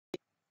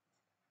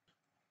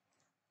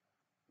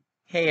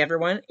Hey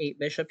everyone, 8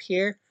 Bishop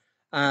here.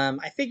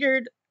 I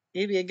figured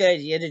it'd be a good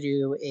idea to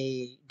do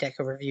a deck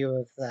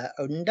overview of the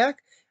Odin deck.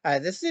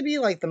 This would be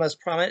like the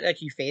most prominent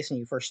deck you face when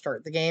you first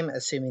start the game,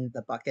 assuming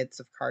the buckets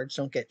of cards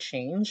don't get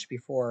changed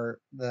before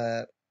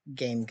the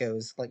game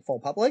goes like full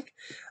public.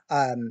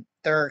 There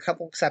are a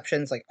couple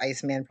exceptions, like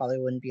Iceman probably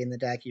wouldn't be in the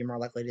deck. You're more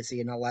likely to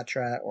see an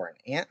Electra or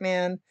an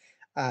Ant-Man,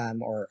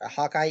 or a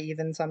Hawkeye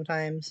even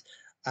sometimes.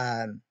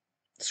 Um,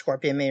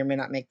 Scorpion may or may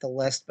not make the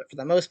list, but for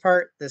the most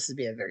part, this would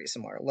be a very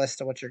similar list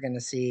to what you're going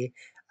to see.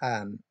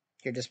 Um,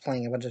 you're just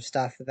playing a bunch of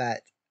stuff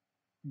that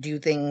do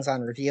things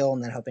on reveal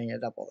and then hoping to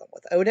double them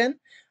with Odin.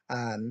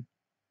 Um,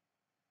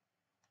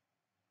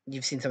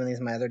 you've seen some of these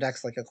in my other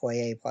decks, like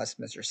Okoye plus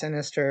Mr.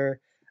 Sinister.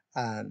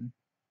 Um,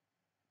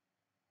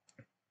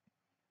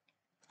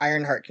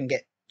 Ironheart can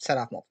get set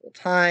off multiple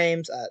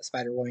times.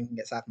 Spider Woman can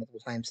get set off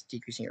multiple times,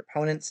 decreasing your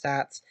opponent's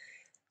stats.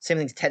 Same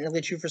thing's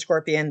technically true for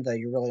Scorpion, though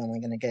you're really only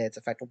going to get its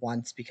effect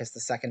once because the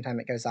second time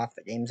it goes off,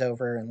 the game's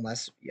over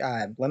unless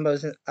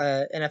Limbo's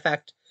in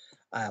effect.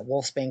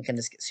 Wolfsbane can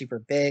just get super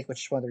big,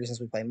 which is one of the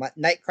reasons we play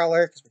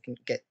Nightcrawler, because we can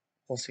get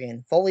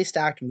Wolfsbane fully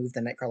stacked, move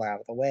the Nightcrawler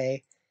out of the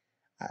way,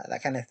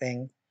 that kind of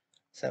thing.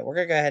 So we're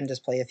going to go ahead and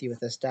just play a few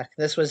with this deck.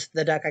 This was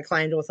the deck I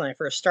climbed with when I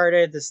first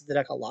started. This is the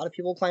deck a lot of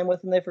people climb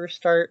with when they first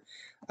start.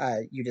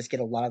 You just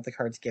get a lot of the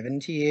cards given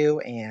to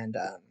you, and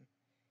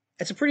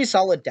it's a pretty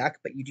solid deck,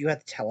 but you do have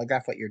to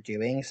telegraph what you're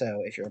doing.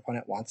 So if your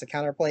opponent wants to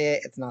counterplay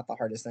it, it's not the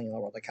hardest thing in the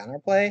world to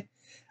counterplay.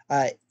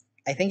 Uh,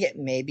 I think it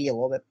may be a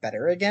little bit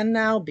better again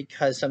now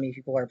because so many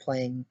people are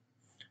playing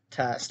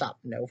to stop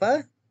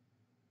Nova.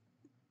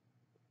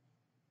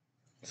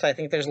 So I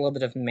think there's a little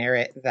bit of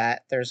merit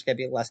that there's going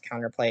to be less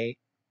counterplay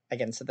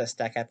against this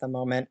deck at the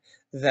moment.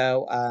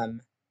 Though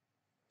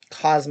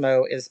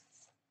Cosmo is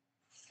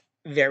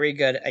very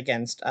good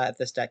against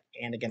this deck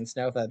and against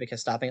Nova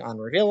because stopping on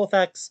reveal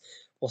effects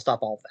will stop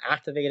all of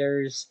the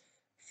activators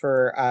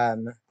for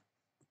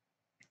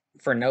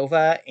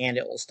Nova, and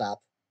it will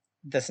stop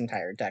this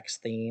entire deck's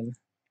theme.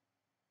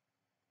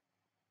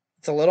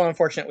 It's a little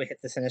unfortunate we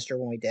hit the Sinister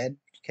when we did,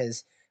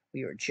 because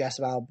we were just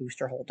about to boost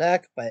our whole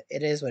deck, but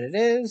it is what it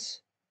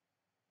is.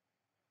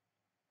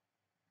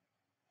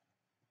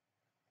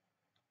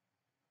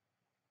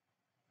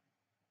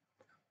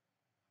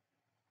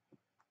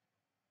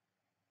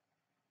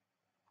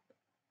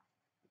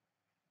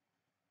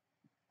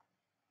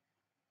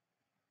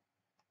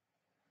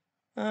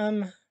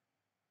 Um,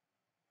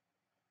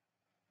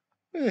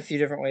 there's a few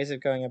different ways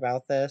of going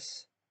about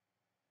this.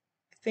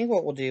 I think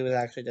what we'll do is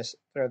actually just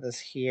throw this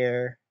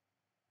here.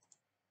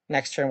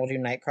 Next turn we'll do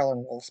Nightcrawler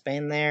and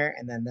Wolfsbane there,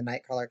 and then the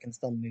Nightcrawler can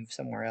still move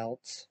somewhere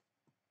else.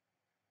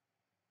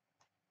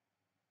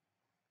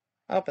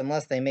 Oh,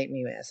 unless they make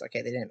me miss.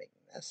 Okay, they didn't make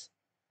me miss.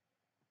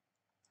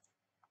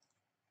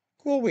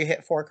 Cool, we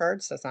hit 4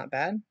 cards, that's not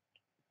bad.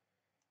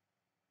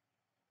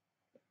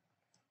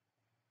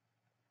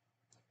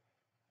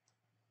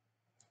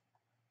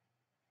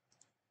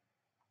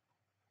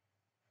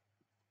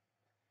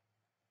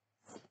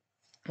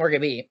 We're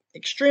going to be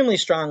extremely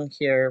strong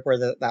here where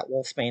that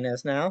Wolfsbane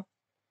is now.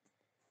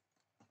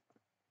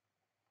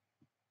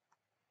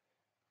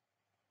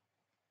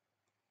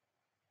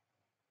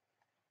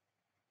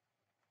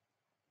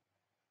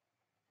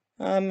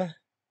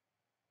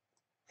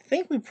 I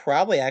think we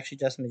probably actually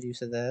just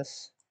Medusa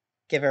this.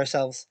 Give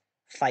ourselves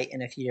fight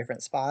in a few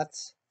different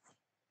spots.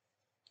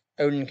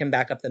 Odin can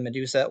back up the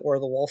Medusa or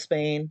the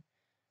Wolfsbane,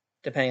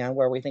 depending on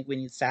where we think we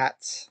need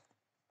stats.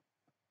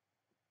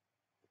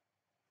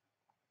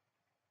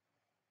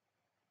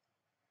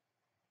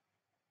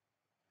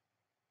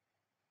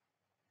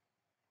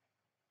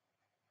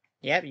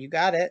 Yep, you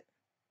got it.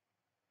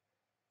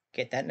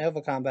 Get that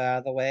Nova combo out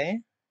of the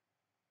way.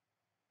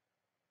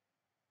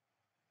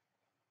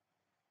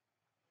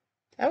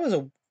 That was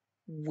a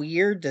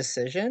weird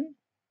decision.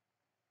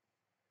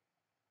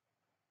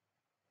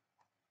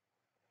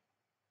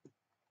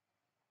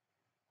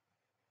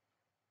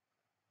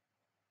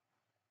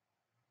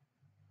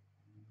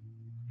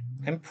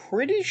 I'm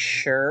pretty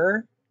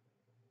sure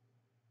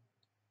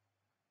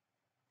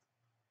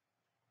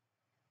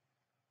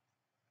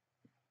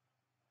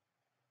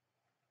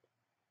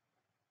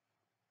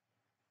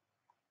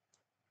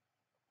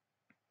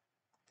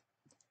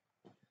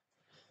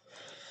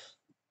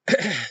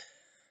I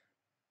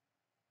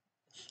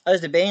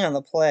was debating on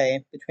the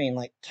play between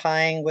like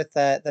tying with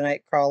the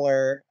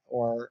Nightcrawler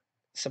or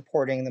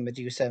supporting the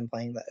Medusa and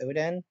playing the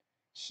Odin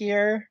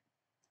here.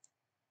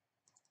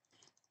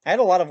 I had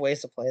a lot of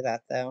ways to play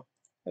that though.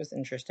 It was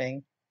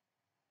interesting.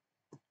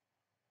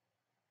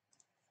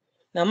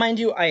 Now, mind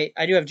you, I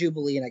do have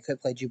Jubilee, and I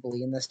could play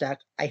Jubilee in this deck.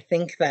 I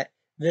think that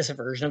this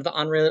version of the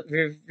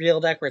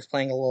Unreal deck, where it's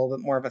playing a little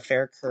bit more of a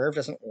fair curve,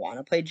 doesn't want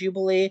to play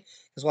Jubilee,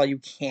 because while you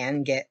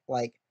can get,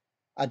 like,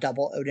 a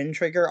double Odin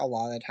trigger, a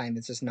lot of the time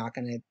it's just not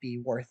going to be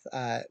worth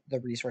the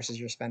resources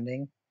you're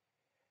spending.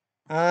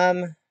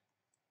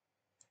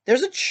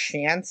 There's a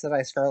chance that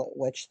I Scarlet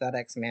Witch that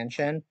X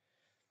Mansion.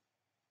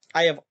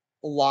 I have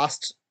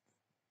lost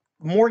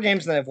more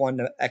games than I've won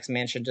to X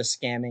Mansion just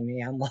scamming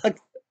me on luck.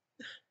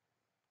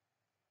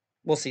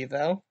 We'll see,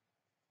 though.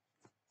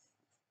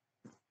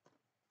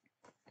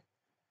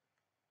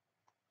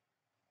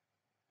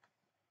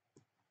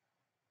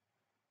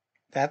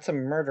 That's a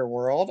Murder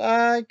World.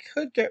 I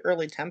could get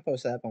early tempo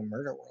set up on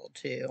Murder World,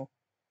 too.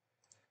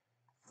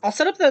 I'll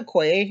set up the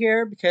Okoye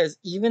here, because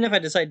even if I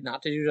decide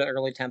not to do the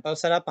early tempo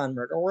setup on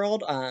Murder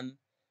World,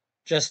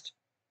 just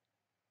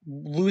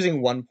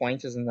losing 1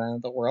 point isn't the end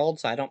of the world,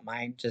 so I don't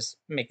mind just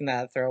making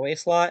that a throwaway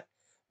slot.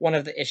 One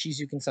of the issues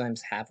you can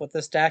sometimes have with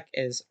this deck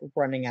is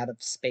running out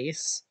of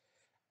space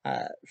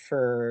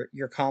for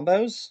your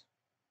combos,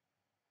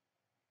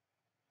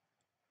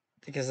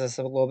 because it's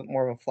a little bit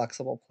more of a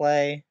flexible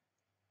play.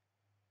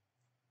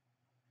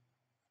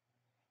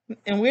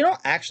 And we don't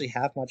actually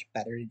have much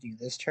better to do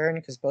this turn,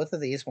 because both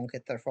of these won't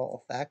get their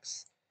full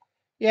effects.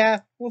 Yeah,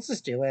 let's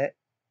just do it.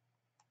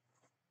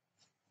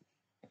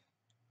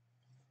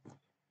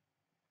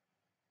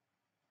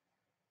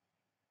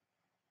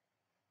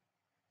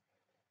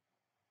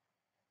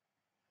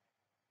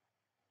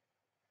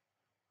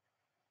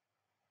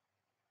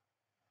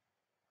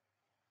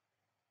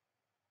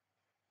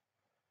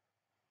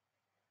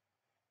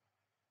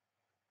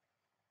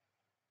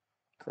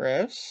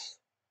 Gross.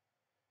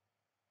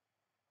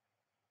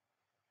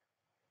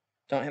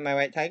 Don't hit my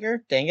white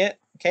tiger. Dang it.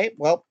 Okay,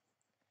 well,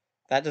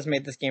 that just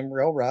made this game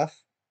real rough.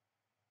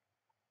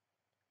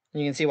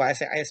 You can see why I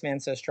say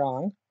Iceman's so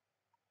strong.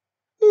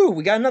 Ooh,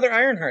 we got another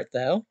Ironheart,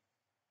 though.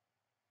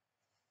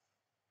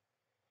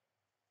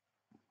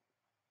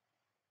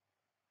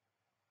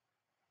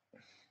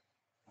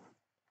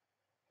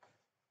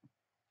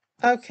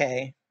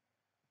 Okay.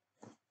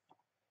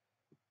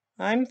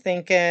 I'm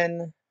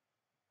thinking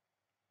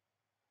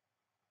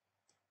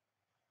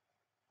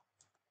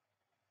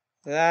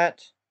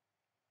that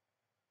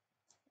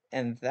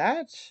and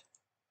that.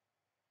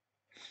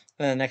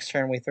 Then the next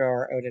turn we throw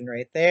our Odin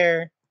right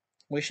there.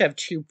 We should have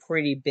two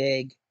pretty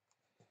big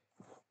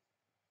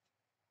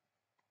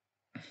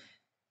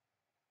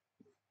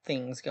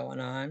things going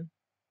on.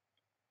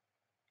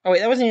 Oh wait,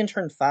 that wasn't even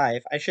turn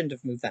 5. I shouldn't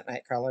have moved that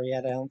Nightcrawler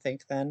yet, I don't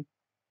think, then.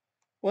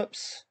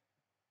 Whoops.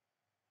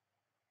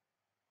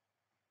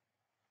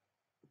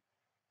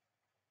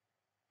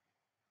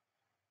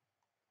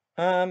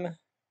 I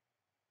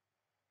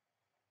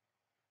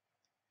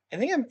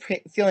think I'm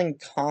feeling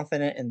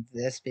confident in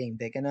this being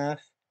big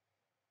enough,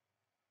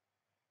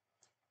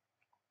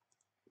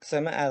 because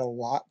I'm going to add a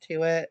lot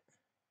to it.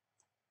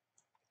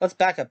 Let's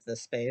back up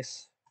this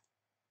space.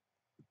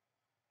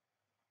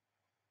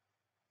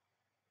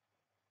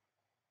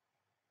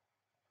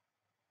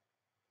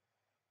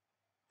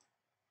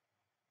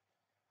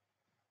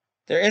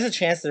 There is a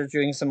chance they're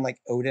doing some like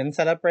Odin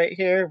setup right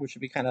here, which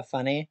would be kind of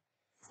funny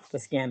to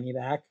scam me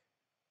back.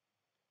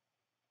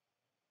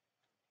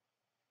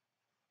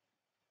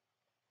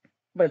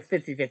 But it's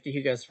 50-50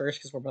 who goes first,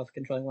 because we're both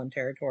controlling one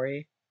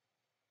territory.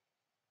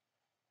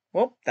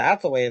 Well,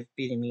 that's a way of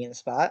beating me in the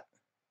spot.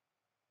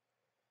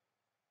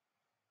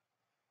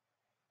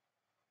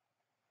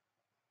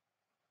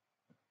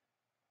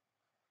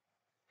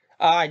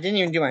 I didn't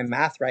even do my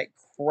math right.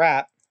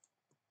 Crap.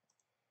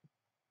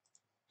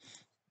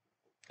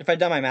 If I'd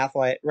done my math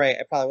right,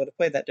 I probably would have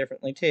played that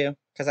differently too,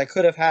 because I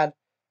could have had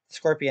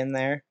Scorpion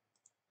there.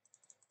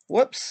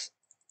 Whoops.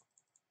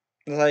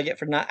 That's what I get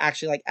for not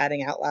actually like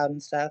adding out loud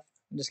and stuff.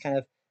 I'm just kind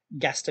of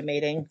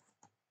guesstimating.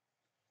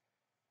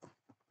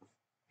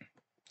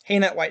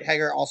 Hitting that White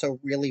Tiger also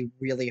really,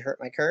 really hurt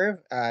my curve.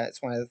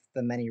 It's one of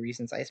the many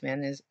reasons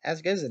Iceman is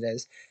as good as it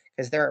is,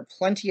 because there are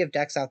plenty of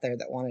decks out there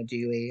that want to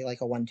do a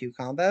 1-2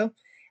 combo,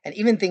 and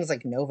even things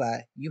like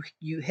Nova.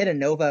 You hit a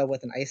Nova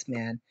with an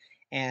Iceman,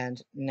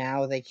 and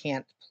now they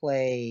can't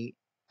play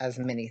as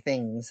many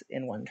things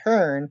in one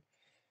turn.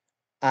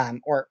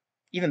 Or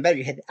even better,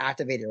 you hit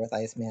Activator with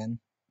Iceman,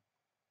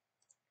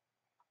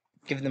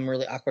 give them a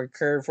really awkward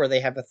curve where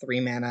they have a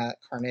 3-mana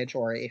Carnage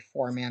or a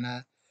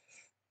 4-mana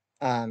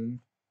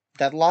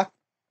Deadlock.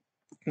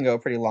 Can go a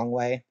pretty long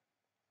way.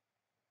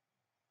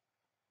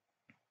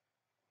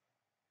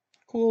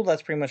 Cool,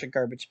 that's pretty much a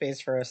garbage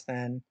space for us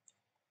then.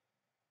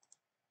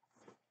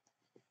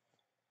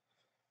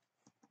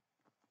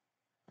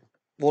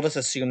 We'll just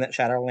assume that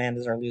Shadowland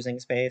is our losing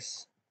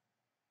space.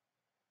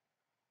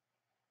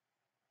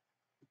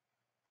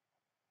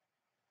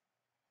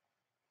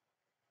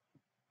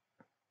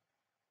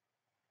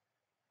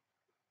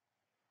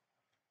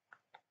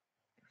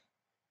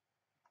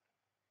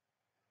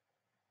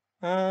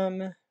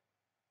 I'm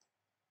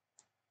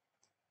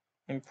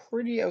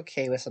pretty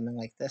okay with something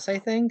like this, I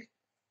think.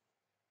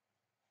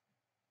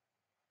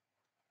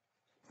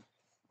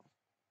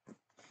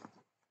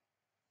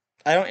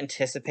 I don't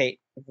anticipate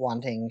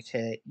wanting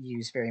to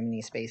use very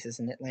many spaces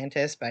in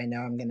Atlantis, but I know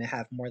I'm going to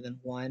have more than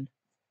one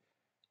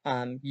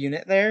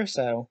unit there,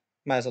 so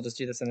might as well just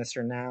do this in this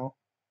turn now.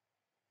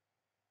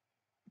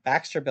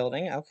 Baxter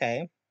Building,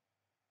 okay.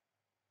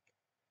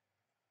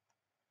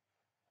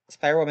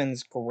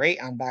 Spider-Woman's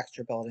great on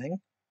Baxter Building.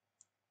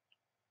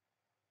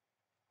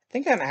 I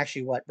think I'm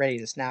actually, ready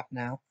to snap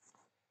now.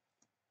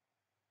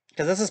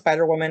 Because this is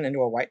Spider-Woman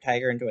into a White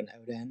Tiger into an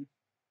Odin.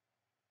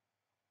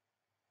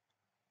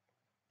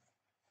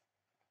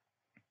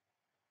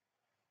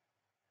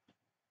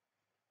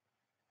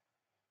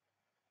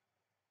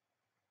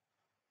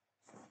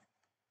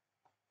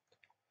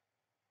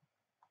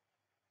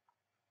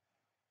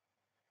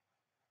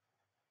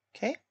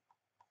 Okay.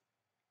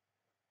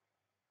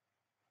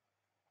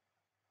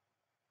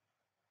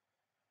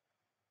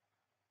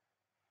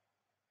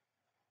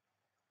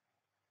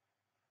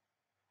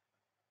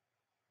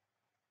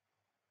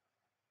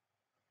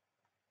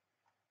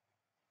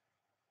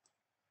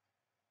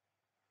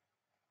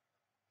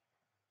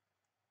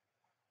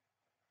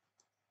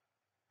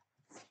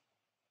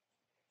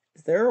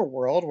 Is there a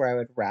world where I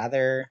would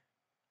rather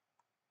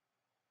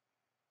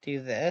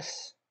do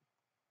this?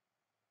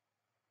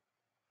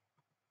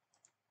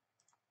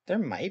 There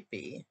might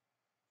be.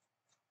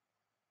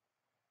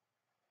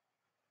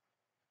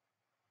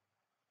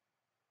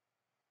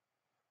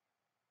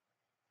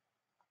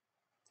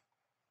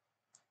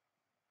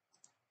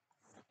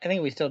 I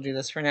think we still do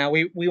this for now.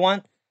 We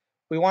want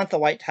the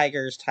White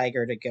Tiger's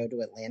tiger to go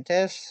to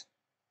Atlantis.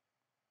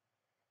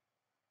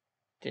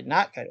 Did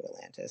not go to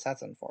Atlantis.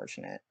 That's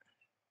unfortunate.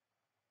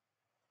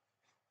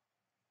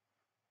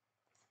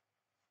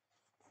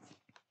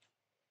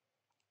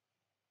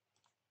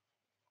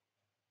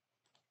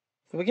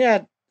 So we can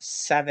add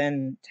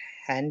 7-10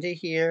 to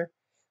here,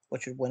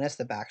 which would win us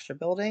the Baxter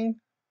building.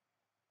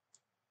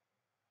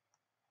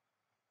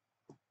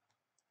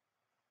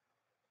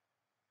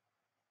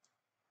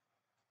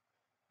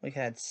 We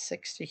could add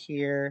 6 to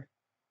here,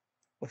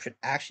 which would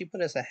actually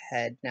put us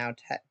ahead now,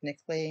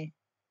 technically.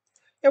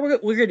 Yeah, we're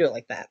gonna do it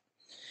like that.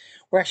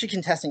 We're actually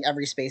contesting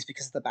every space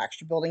because of the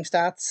Baxter building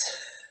stats.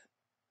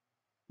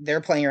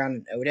 They're playing around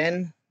in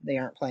Odin. They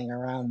aren't playing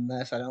around in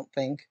this, I don't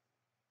think.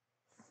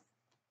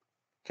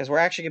 Because we're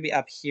actually going to be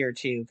up here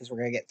too, because we're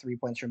going to get 3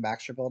 points from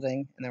Baxter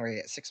building, and then we're going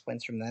to get 6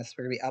 points from this.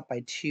 We're going to be up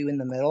by 2 in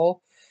the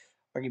middle.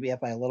 We're going to be up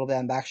by a little bit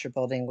on Baxter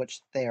building,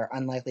 which they are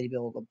unlikely to be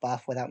able to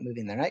buff without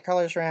moving their night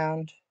colors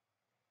around.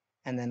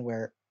 And then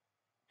we're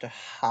to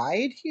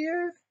hide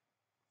here.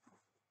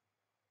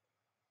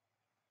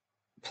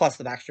 Plus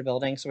the Baxter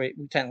building, so we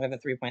technically have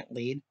a 3-point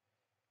lead.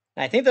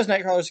 And I think those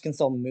night colors can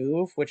still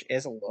move, which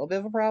is a little bit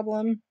of a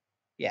problem.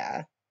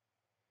 Yeah.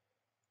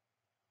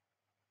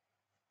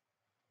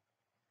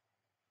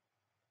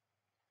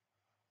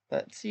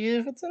 Let's see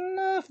if it's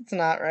enough. It's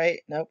not, right?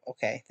 Nope.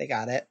 Okay, they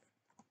got it.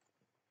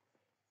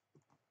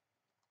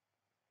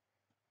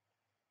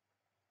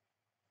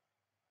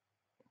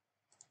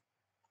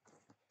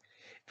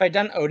 If I'd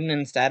done Odin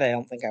instead, I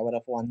don't think I would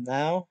have won,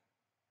 though.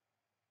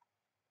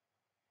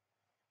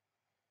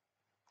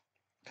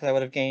 Because I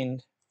would have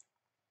gained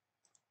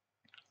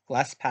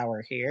less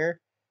power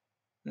here.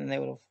 And they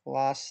would have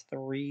lost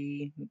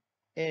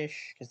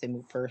 3-ish, because they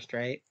moved first,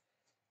 right?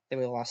 They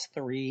would have lost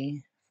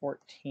 3,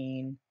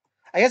 14.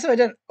 I guess if I'd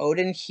done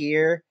Odin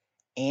here,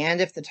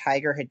 and if the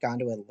Tiger had gone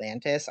to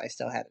Atlantis, I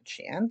still had a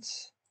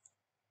chance.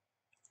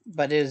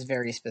 But it is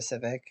very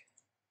specific.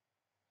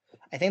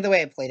 I think the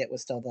way I played it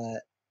was still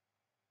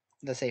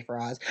the safer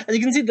odds. As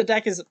you can see, the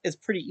deck is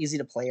pretty easy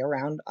to play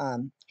around,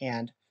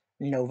 and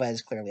Nova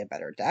is clearly a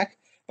better deck.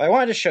 But I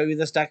wanted to show you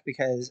this deck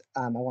because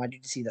I wanted you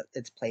to see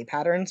its play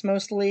patterns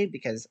mostly,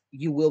 because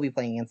you will be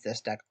playing against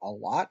this deck a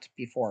lot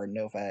before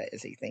Nova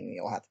is a thing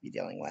you'll have to be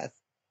dealing with.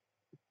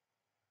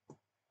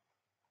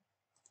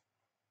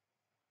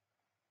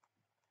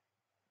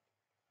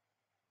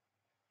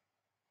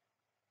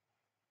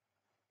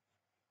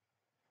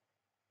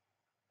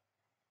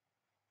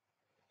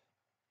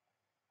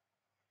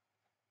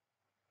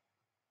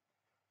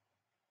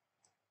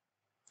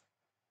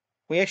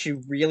 We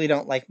actually really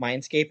don't like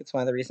Mindscape. It's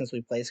one of the reasons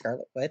we play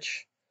Scarlet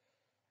Witch.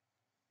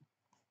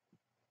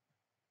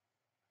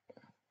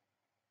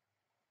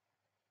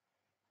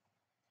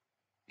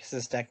 Because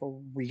this deck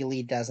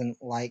really doesn't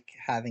like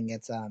having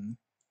its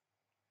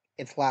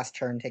last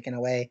turn taken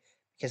away,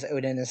 because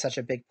Odin is such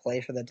a big play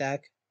for the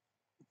deck.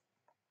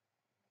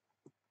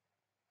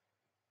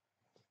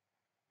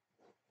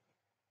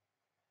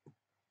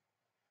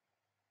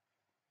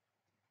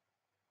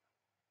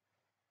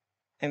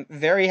 I'm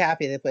very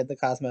happy they played the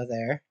Cosmo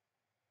there.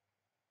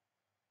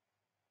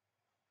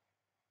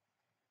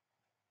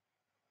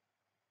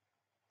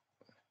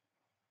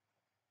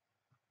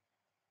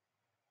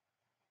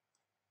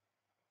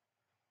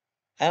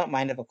 I don't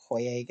mind if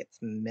Okoye gets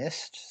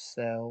missed,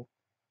 so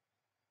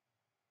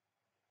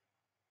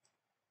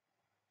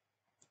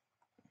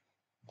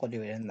we'll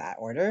do it in that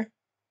order.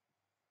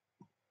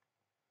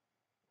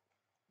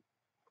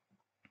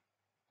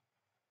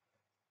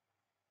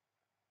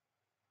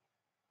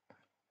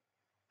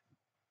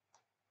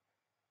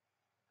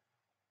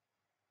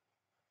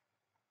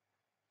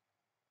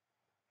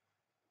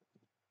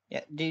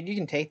 Yeah, dude, you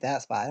can take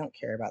that spot. I don't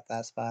care about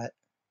that spot.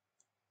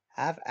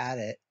 Have at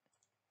it.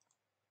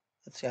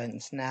 Let's go ahead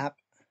and snap.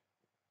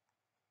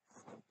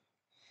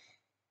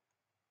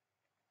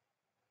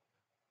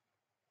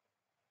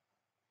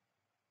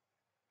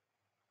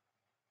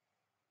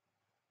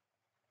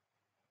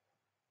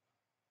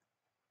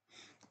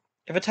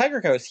 If a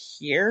Tiger goes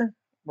here,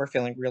 we're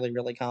feeling really,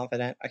 really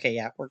confident. Okay,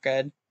 yeah, we're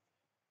good.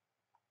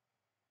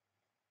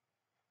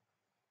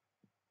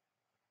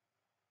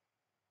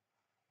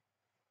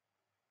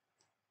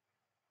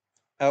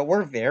 Oh,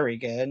 we're very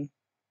good.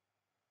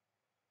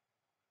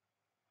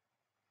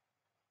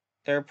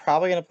 They're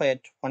probably going to play a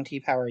 20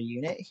 power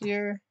unit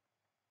here.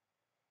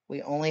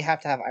 We only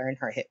have to have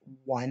Ironheart hit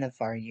one of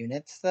our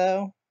units,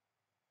 though.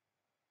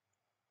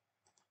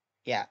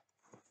 Yeah,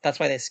 that's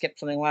why they skipped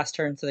something last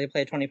turn, so they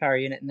play a 20 power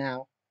unit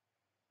now.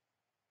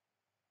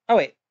 Oh,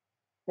 wait.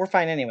 We're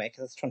fine anyway,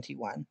 because it's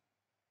 21.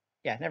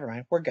 Yeah, never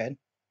mind. We're good.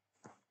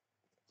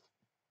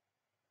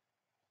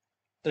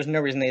 There's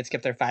no reason they'd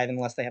skip their 5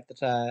 unless they have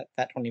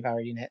that 20 power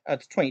unit. Oh,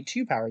 it's a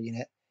 22 power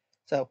unit.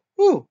 So,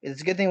 whoo,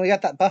 it's a good thing we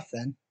got that buff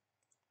then.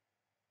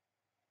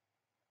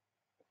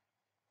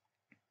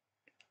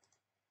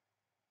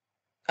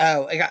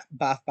 Oh, it got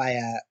buffed by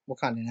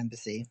Wakandan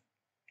Embassy,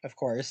 of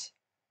course.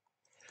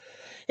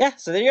 Yeah,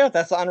 so there you go.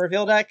 That's the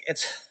Unreveal deck.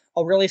 It's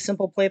a really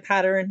simple play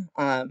pattern.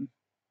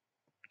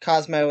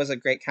 Cosmo is a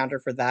great counter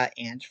for that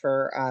and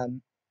for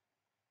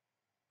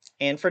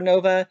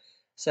Nova.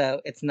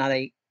 So it's not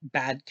a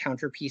bad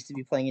counter piece to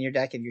be playing in your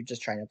deck if you're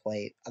just trying to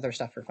play other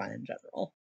stuff for fun in general.